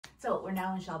So we're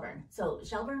now in Shelburne. So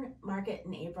Shelburne market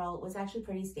in April was actually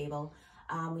pretty stable.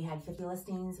 We had 50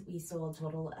 listings. We sold a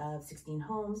total of 16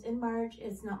 homes. In March,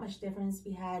 it's not much difference.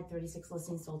 We had 36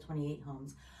 listings, sold 28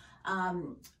 homes.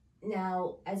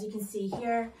 Now, as you can see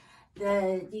here,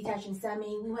 the detached and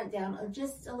semi, we went down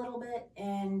just a little bit,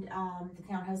 and the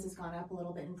townhouse has gone up a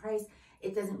little bit in price.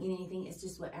 It doesn't mean anything. It's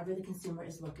just whatever the consumer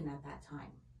is looking at that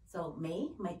time. So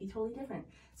May might be totally different.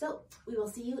 So we will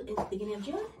see you in the beginning of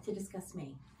June to discuss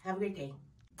May. Have a great day.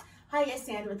 Hi, it's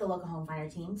Sandra with the local home finder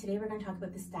team. Today we're going to talk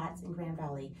about the stats in Grand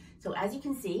Valley. So as you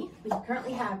can see, we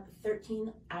currently have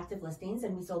 13 active listings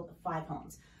and we sold 5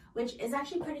 homes, which is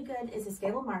actually pretty good. It's a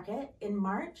stable market. In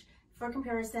March, for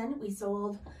comparison, we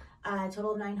sold a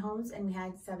total of 9 homes and we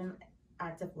had 7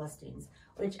 active listings,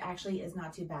 which actually is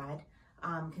not too bad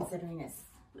considering it's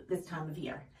this time of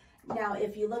year. Now,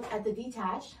 if you look at the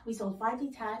detached, we sold 5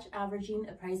 detached, averaging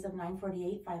a price of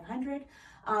 $948,500.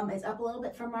 It's up a little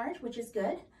bit from March, which is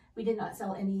good. We did not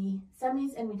sell any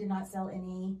semis and we did not sell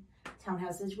any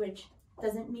townhouses, which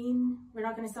doesn't mean we're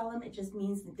not going to sell them. It just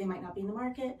means that they might not be in the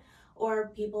market, or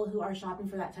people who are shopping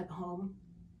for that type of home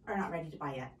are not ready to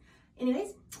buy yet.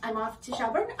 Anyways, I'm off to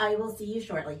Shelburne. I will see you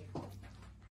shortly.